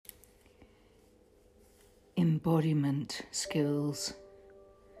embodiment skills,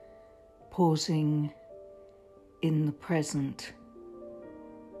 pausing in the present.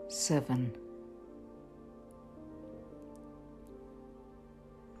 7.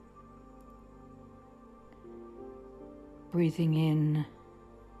 Breathing in,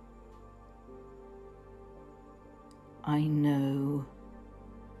 I know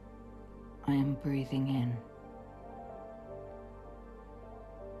I am breathing in.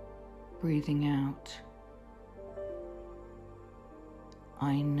 Breathing out,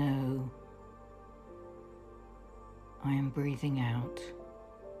 I know I am breathing out.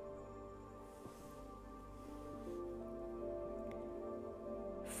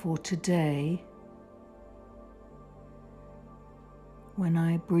 For today, when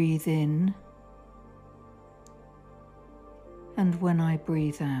I breathe in and when I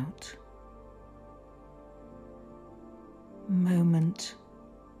breathe out, moment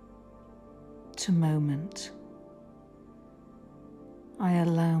to moment, I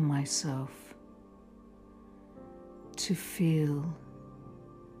allow myself to feel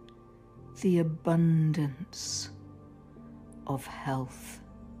the abundance of health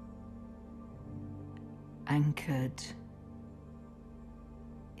anchored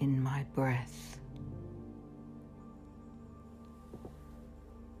in my breath.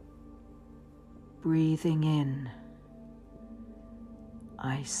 Breathing in,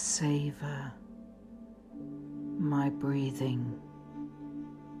 I savor my breathing.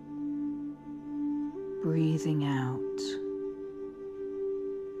 Breathing out,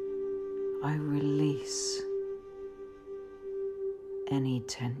 I release any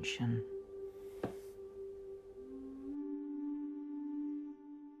tension.